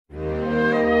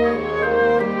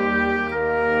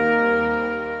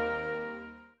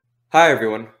Hi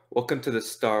everyone, welcome to the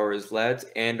Star Wars Lads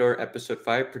Andor Episode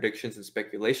 5 predictions and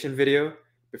speculation video.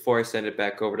 Before I send it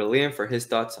back over to Liam for his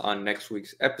thoughts on next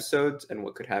week's episodes and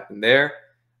what could happen there,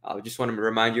 I just want to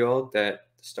remind you all that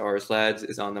the Star Wars Lads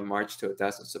is on the march to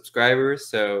 1,000 subscribers,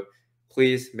 so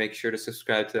please make sure to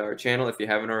subscribe to our channel if you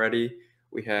haven't already.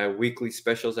 We have weekly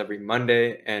specials every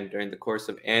Monday, and during the course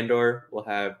of Andor, we'll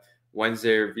have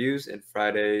Wednesday reviews and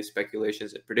Friday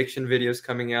speculations and prediction videos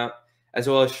coming out, as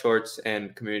well as shorts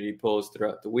and community polls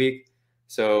throughout the week.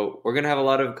 So we're going to have a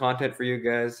lot of content for you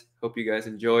guys. Hope you guys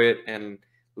enjoy it and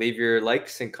leave your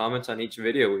likes and comments on each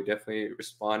video. We definitely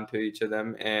respond to each of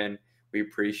them and we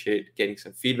appreciate getting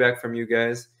some feedback from you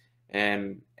guys.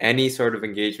 And any sort of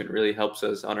engagement really helps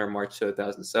us on our march to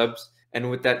 1,000 subs. And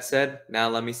with that said, now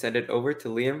let me send it over to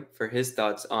Liam for his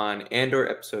thoughts on Andor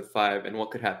Episode 5 and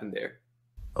what could happen there.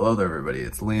 Hello there, everybody.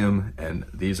 It's Liam, and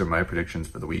these are my predictions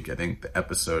for the week. I think the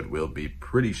episode will be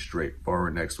pretty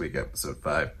straightforward next week, episode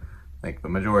 5. I think the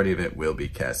majority of it will be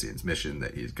Cassian's mission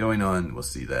that he's going on. We'll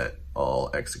see that all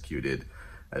executed.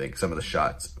 I think some of the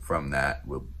shots from that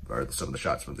are some of the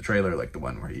shots from the trailer, like the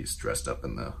one where he's dressed up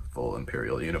in the full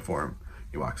Imperial uniform.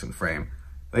 He walks in frame.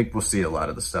 I think we'll see a lot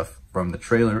of the stuff from the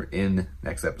trailer in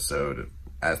next episode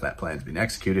as that plan's being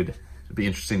executed. It'll be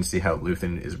interesting to see how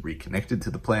Luthen is reconnected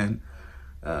to the plan.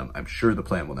 I'm sure the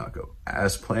plan will not go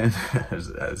as planned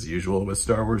as usual with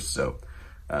Star Wars. So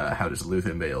how does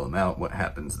Luthen bail him out? What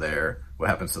happens there? What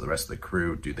happens to the rest of the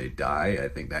crew? Do they die? I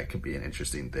think that could be an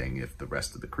interesting thing if the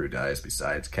rest of the crew dies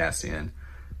besides Cassian.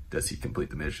 Does he complete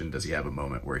the mission? Does he have a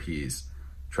moment where he's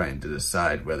trying to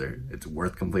decide whether it's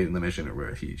worth completing the mission or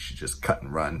where he should just cut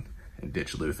and run and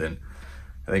ditch Luthen?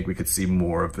 I think we could see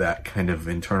more of that kind of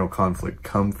internal conflict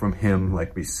come from him,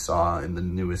 like we saw in the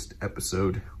newest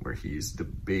episode, where he's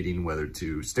debating whether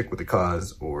to stick with the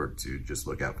cause or to just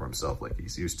look out for himself like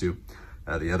he's used to.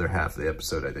 The other half of the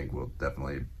episode, I think, will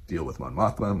definitely deal with Mon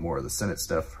Mothma, more of the Senate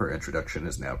stuff. Her introduction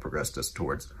has now progressed us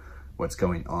towards what's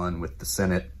going on with the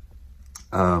Senate.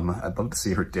 I'd love to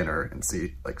see her dinner and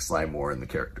see like Sly Moore and the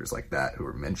characters like that who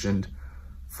were mentioned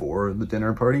for the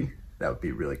dinner party. That would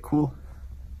be really cool.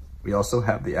 We also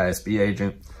have the ISB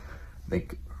agent. I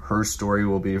think her story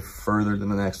will be further than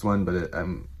the next one, but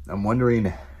I'm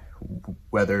wondering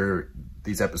whether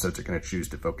these episodes are going to choose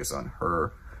to focus on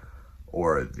her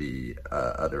or the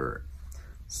other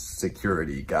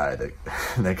security guy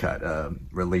that got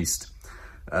released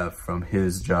from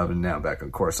his job and now back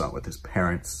on Coruscant with his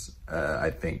parents.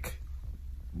 I think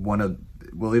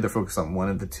we'll either focus on one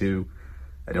of the two.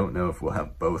 I don't know if we'll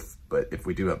have both, but if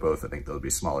we do have both, I think there'll be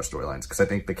smaller storylines, because I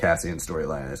think the Cassian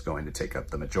storyline is going to take up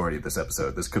the majority of this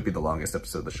episode. This could be the longest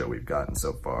episode of the show we've gotten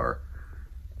so far.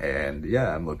 And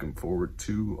yeah, I'm looking forward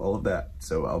to all of that.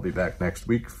 So I'll be back next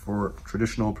week for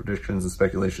traditional predictions and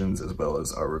speculations, as well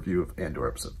as our review of Andor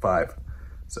Episode 5.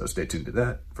 So stay tuned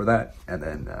to for that, and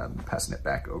then passing it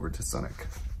back over to Sonic.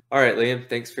 All right, Liam,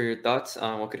 thanks for your thoughts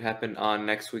on what could happen on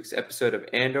next week's episode of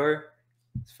Andor.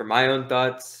 For my own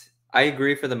thoughts, I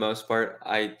agree for the most part.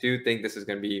 I do think this is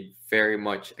going to be very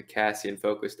much a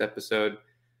Cassian-focused episode.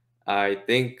 I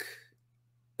think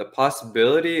the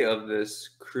possibility of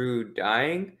this crew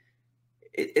dying,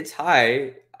 it's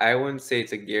high. I wouldn't say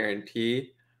it's a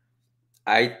guarantee.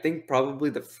 I think probably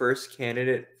the first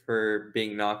candidate for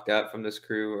being knocked out from this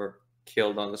crew or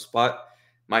killed on the spot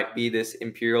might be this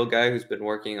Imperial guy who's been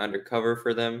working undercover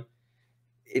for them.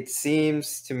 It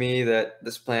seems to me that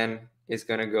this plan is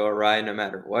going to go awry no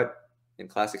matter what in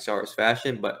classic Star Wars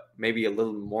fashion, but maybe a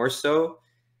little more so.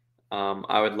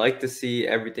 I would like to see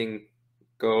everything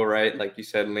go right, like you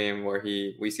said, Liam, where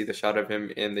we see the shot of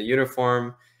him in the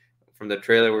uniform from the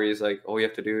trailer where he's like, all you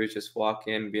have to do is just walk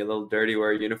in, be a little dirty,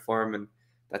 wear a uniform, and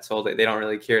that's all. They don't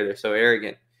really care. They're so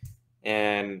arrogant.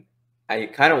 And I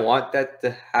kind of want that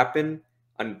to happen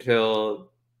until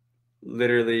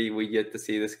literally we get to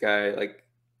see this guy like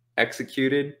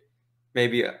executed.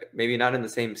 Maybe not in the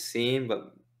same scene,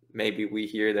 but maybe we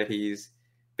hear that he's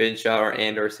been shot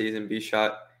or sees him be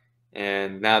shot,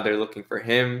 and now they're looking for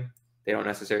him. They don't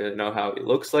necessarily know how he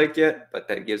looks like yet, but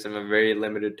that gives him a very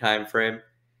limited time frame.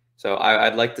 So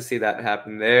I'd like to see that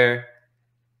happen there.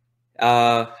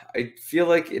 I feel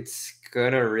like it's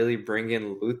gonna really bring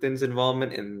in Luthen's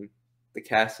involvement in the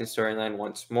Cassian storyline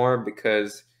once more,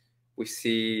 because we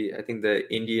see, I think,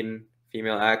 the Indian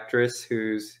female actress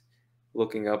who's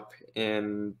looking up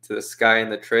into the sky in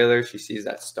the trailer. She sees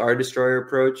that Star Destroyer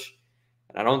approach.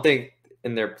 And I don't think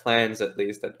in their plans, at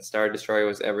least, that the Star Destroyer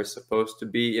was ever supposed to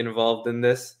be involved in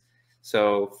this.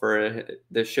 So for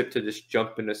the ship to just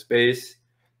jump into space,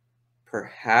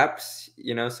 perhaps,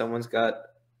 someone's got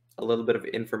a little bit of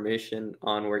information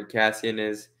on where Cassian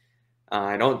is.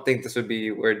 I don't think this would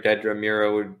be where Dedra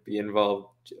Mira would be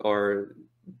involved or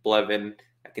Blevin.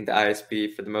 I think the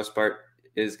ISB, for the most part,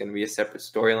 is going to be a separate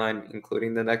storyline,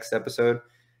 including the next episode.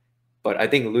 But I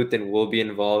think Luthen will be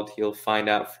involved. He'll find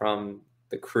out from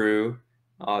the crew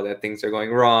that things are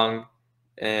going wrong,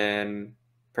 and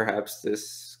perhaps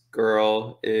this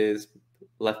girl is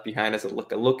left behind as a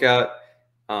lookout,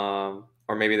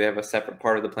 or maybe they have a separate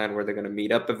part of the plan where they're going to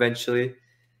meet up eventually.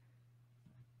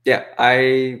 Yeah,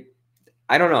 I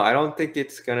don't know. I don't think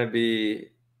it's going to be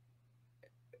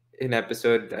an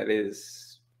episode that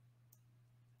is,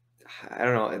 I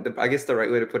don't know. I guess the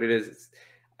right way to put it is,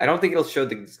 I don't think it'll show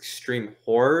the extreme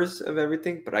horrors of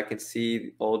everything, but I can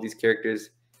see all these characters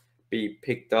be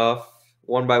picked off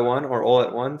one by one or all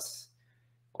at once,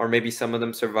 or maybe some of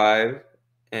them survive,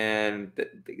 and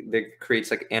that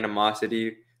creates like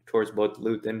animosity towards both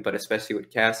Luthen, but especially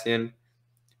with Cassian.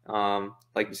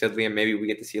 Like you said, Liam, maybe we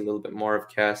get to see a little bit more of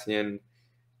Cassian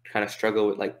kind of struggle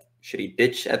with, like, should he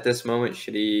ditch at this moment?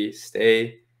 Should he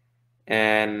stay?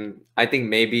 And I think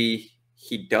maybe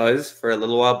he does for a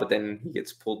little while, but then he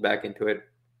gets pulled back into it,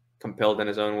 compelled in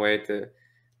his own way to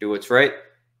do what's right.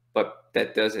 But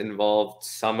that does involve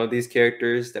some of these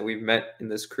characters that we've met in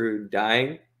this crew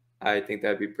dying. I think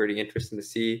that'd be pretty interesting to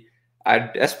see.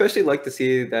 I'd especially like to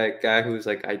see that guy who's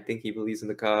like, I think he believes in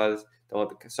the cause, the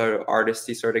sort of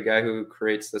artisty sort of guy who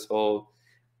creates this whole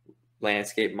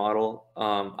landscape model.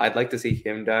 I'd like to see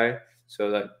him die so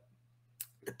that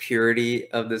the purity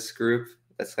of this group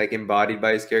that's like embodied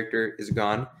by his character is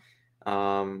gone.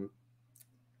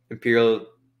 Imperial,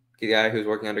 the guy who's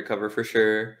working undercover for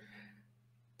sure.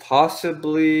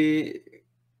 Possibly,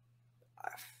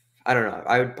 I don't know.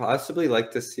 I would possibly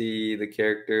like to see the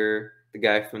character, the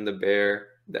guy from The Bear,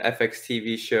 the FX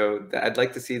TV show. I'd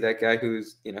like to see that guy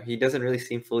who's, he doesn't really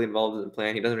seem fully involved in the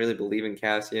plan. He doesn't really believe in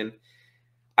Cassian.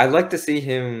 I'd like to see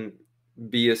him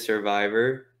be a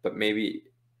survivor, but maybe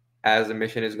as the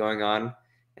mission is going on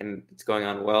and it's going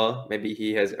on well, maybe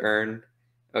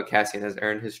Cassian has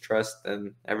earned his trust,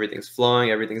 and everything's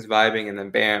flowing, everything's vibing, and then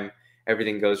bam,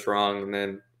 everything goes wrong. And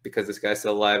then because this guy's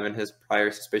still alive and his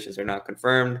prior suspicions are not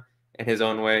confirmed in his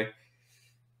own way,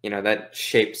 that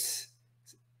shapes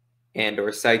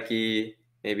Andor's psyche.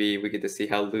 Maybe we get to see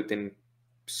how Luthen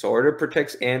sort of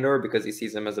protects Andor because he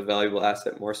sees him as a valuable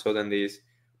asset more so than these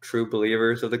true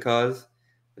believers of the cause.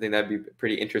 I think that'd be a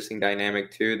pretty interesting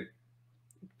dynamic too.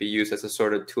 Be used as a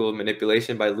sort of tool of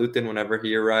manipulation by Luthen whenever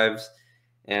he arrives,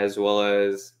 as well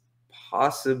as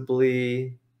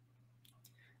possibly,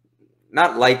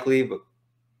 not likely, but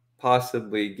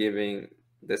possibly giving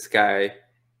this guy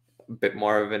a bit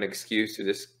more of an excuse to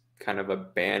just kind of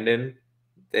abandon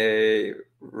the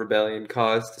rebellion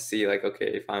cause, to see like, okay,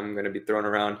 if I'm going to be thrown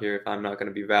around here, if I'm not going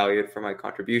to be valued for my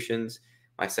contributions,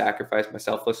 my sacrifice, my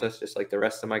selflessness, just like the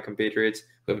rest of my compatriots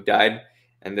who have died,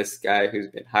 and this guy who's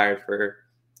been hired for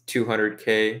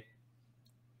 $200K.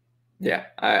 Yeah,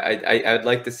 I'd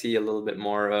like to see a little bit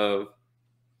more of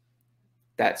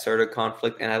that sort of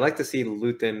conflict, and I'd like to see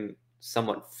Luthen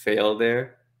somewhat fail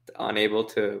there, unable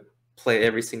to play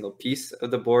every single piece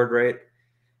of the board right.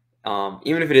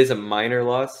 Even if it is a minor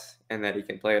loss and that he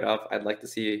can play it off, I'd like to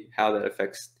see how that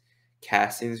affects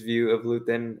Cassian's view of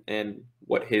Luthen and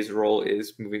what his role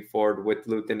is moving forward with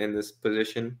Luthen in this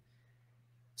position.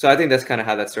 So I think that's kind of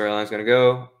how that storyline is going to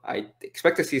go. I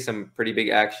expect to see some pretty big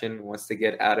action once they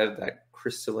get out of that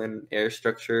crystalline air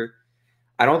structure.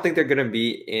 I don't think they're going to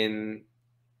be in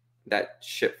that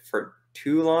ship for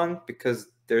too long, because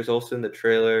there's also in the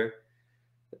trailer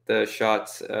the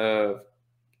shots of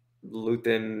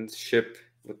Luthen's ship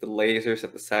with the lasers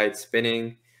at the side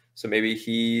spinning. So maybe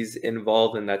he's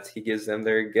involved in that. He gives them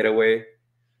their getaway.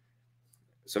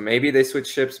 So maybe they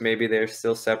switch ships. Maybe they're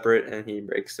still separate, and he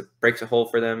breaks a hole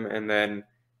for them, and then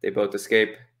they both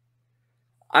escape.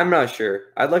 I'm not sure.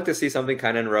 I'd like to see something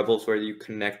kind of in Rebels where you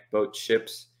connect both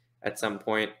ships at some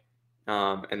point,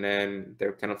 and then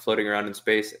they're kind of floating around in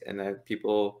space, and then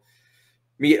people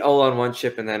meet all on one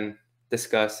ship and then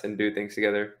discuss and do things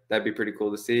together. That'd be pretty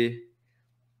cool to see.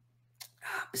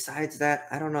 Besides that,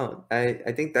 I don't know.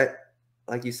 I think that,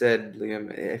 like you said,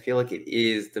 Liam, I feel like it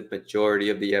is the majority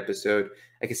of the episode.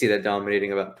 I can see that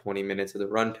dominating about 20 minutes of the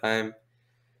runtime.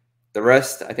 The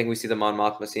rest, I think we see the Mon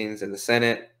Mothma scenes in the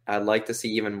Senate. I'd like to see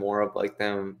even more of like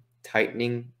them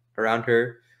tightening around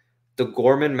her. The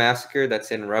Gorman massacre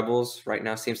that's in Rebels right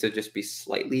now seems to just be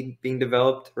slightly being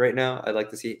developed right now. I'd like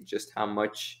to see just how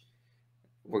much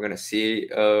we're going to see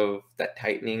of that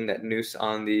tightening, that noose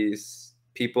on these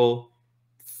people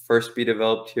first be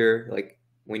developed here. Like,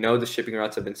 we know the shipping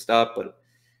routes have been stopped, but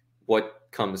what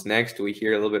comes next? Do we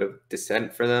hear a little bit of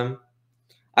dissent for them?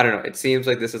 I don't know. It seems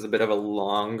like this is a bit of a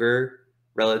longer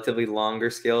relatively longer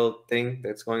scale thing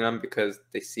that's going on because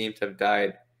they seem to have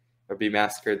died or be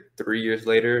massacred 3 years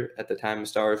later at the time of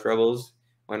Star Wars Rebels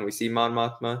when we see Mon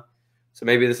Mothma. So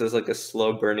maybe this is like a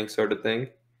slow burning sort of thing.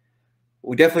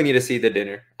 We definitely need to see the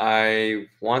dinner. I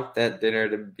want that dinner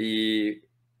to be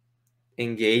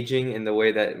engaging in the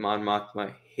way that Mon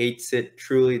Mothma hates it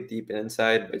truly deep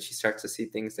inside, but she starts to see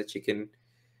things that she can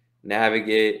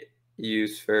navigate,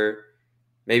 use for.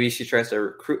 Maybe she tries to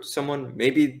recruit someone.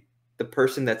 Maybe the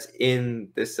person that's in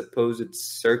this supposed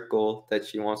circle that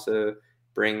she wants to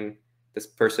bring this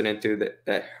person into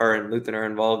that her and Luthen are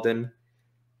involved in.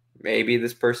 Maybe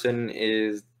this person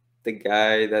is the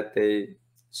guy that they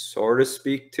sort of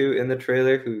speak to in the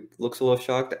trailer who looks a little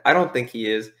shocked. I don't think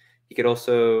he is. He could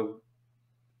also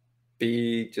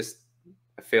be just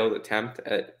a failed attempt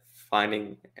at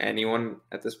finding anyone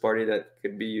at this party that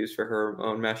could be used for her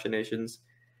own machinations.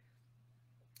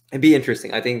 It'd be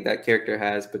interesting. I think that character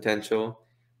has potential,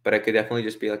 but it could definitely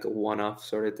just be like a one-off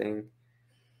sort of thing.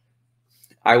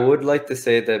 I would like to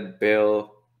say that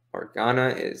Bail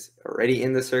Organa is already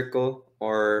in the circle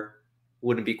or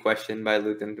wouldn't be questioned by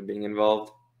Luthen for being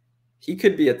involved. He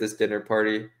could be at this dinner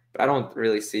party, but I don't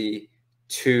really see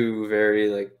two very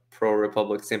like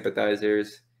pro-Republic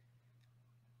sympathizers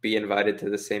be invited to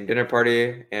the same dinner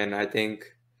party. And I think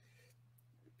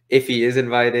if he is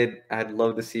invited, I'd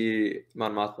love to see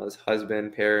Mon Mothma's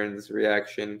husband, Perrin's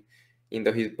reaction, even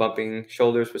though he's bumping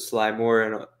shoulders with Sly Moore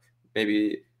and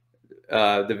maybe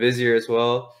the Vizier as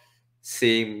well.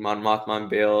 Seeing Mon Mothma and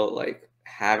Bail like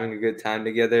having a good time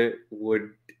together would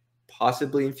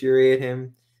possibly infuriate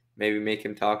him. Maybe make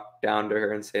him talk down to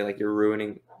her and say like you're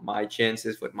ruining my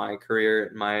chances with my career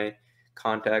and my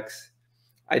contacts.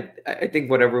 I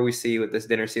think whatever we see with this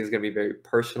dinner scene is going to be very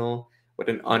personal with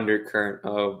an undercurrent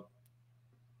of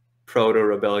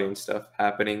proto-rebellion stuff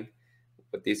happening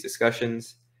with these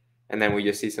discussions. And then we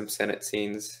just see some Senate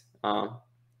scenes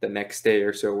the next day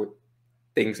or so with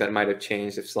things that might have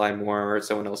changed if Sly Moore or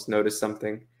someone else noticed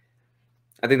something.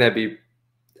 I think that'd be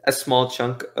a small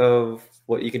chunk of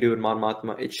what you can do with Mon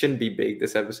Mothma. It shouldn't be big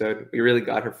this episode. We really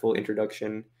got her full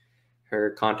introduction,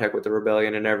 her contact with the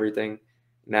rebellion and everything.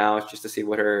 Now it's just to see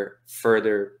what her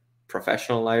further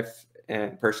professional life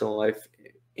and personal life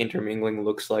intermingling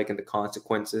looks like and the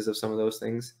consequences of some of those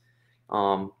things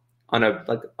on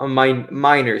a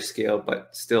minor scale,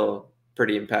 but still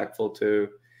pretty impactful to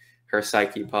her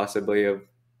psyche, possibly, of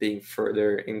being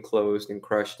further enclosed and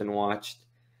crushed and watched.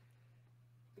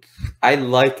 I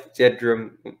like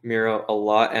Dedra Meero a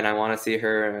lot, and I want to see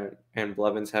her and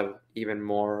Blevins have even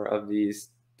more of these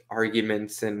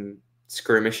arguments and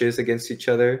skirmishes against each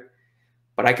other.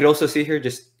 But I could also see her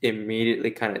just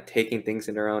immediately kind of taking things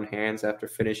in her own hands after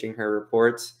finishing her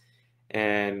reports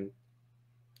and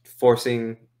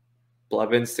forcing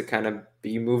Blevins to kind of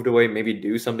be moved away, maybe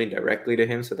do something directly to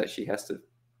him so that she has to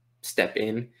step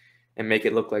in and make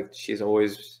it look like she's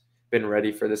always been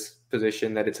ready for this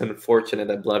position, that it's unfortunate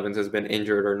that Blevins has been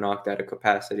injured or knocked out of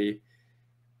capacity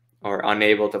or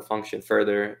unable to function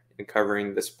further in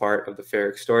covering this part of the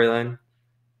Ferrix storyline.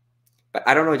 But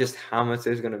I don't know just how much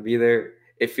there's going to be there.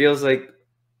 It feels like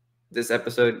this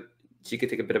episode, she could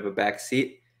take a bit of a back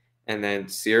seat, and then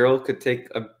Syril could take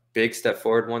a big step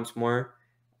forward once more.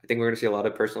 I think we're going to see a lot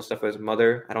of personal stuff with his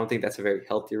mother. I don't think that's a very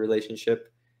healthy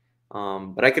relationship.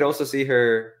 But I could also see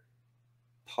her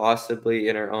possibly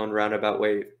in her own roundabout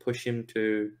way push him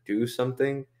to do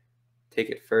something, take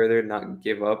it further, not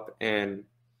give up, and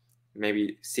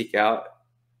maybe seek out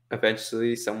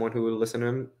eventually someone who would listen to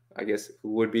him. I guess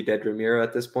who would be Dedra Meero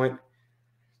at this point.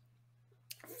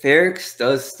 Ferrix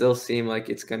does still seem like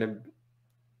it's going to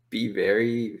be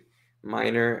very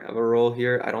minor of a role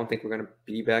here. I don't think we're going to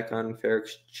be back on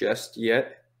Ferrix just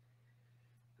yet.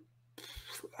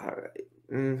 I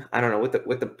don't know.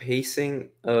 With the pacing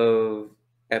of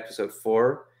episode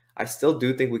 4, I still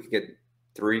do think we could get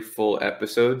 3 full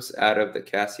episodes out of the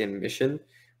Cassian mission.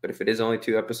 But if it is only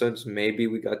 2 episodes, maybe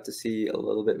we got to see a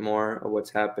little bit more of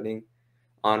what's happening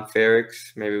on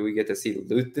Ferrix. Maybe we get to see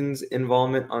Luthen's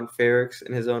involvement on Ferrix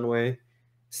in his own way,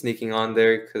 sneaking on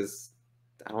there, because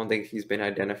I don't think he's been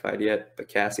identified yet, but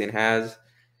Cassian has.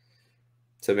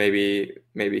 So maybe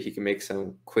he can make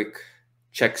some quick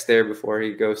checks there before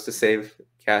he goes to save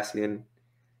Cassian.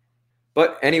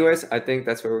 But anyways, I think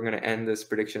that's where we're going to end this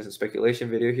predictions and speculation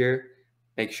video here.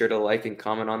 Make sure to like and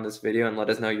comment on this video and let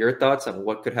us know your thoughts on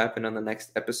what could happen on the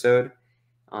next episode.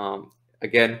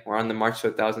 Again, we're on the march to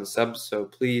 1,000 subs, so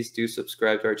please do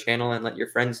subscribe to our channel and let your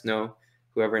friends know,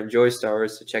 whoever enjoys Star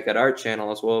Wars, to check out our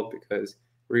channel as well, because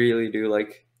we really do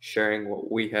like sharing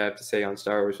what we have to say on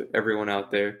Star Wars with everyone out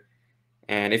there.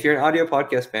 And if you're an audio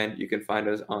podcast fan, you can find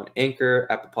us on Anchor,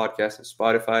 Apple Podcasts, and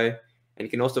Spotify. And you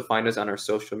can also find us on our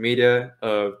social media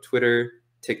of Twitter,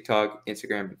 TikTok,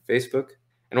 Instagram, and Facebook.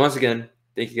 And once again,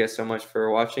 thank you guys so much for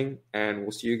watching, and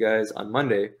we'll see you guys on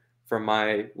Monday for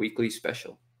my weekly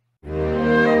special.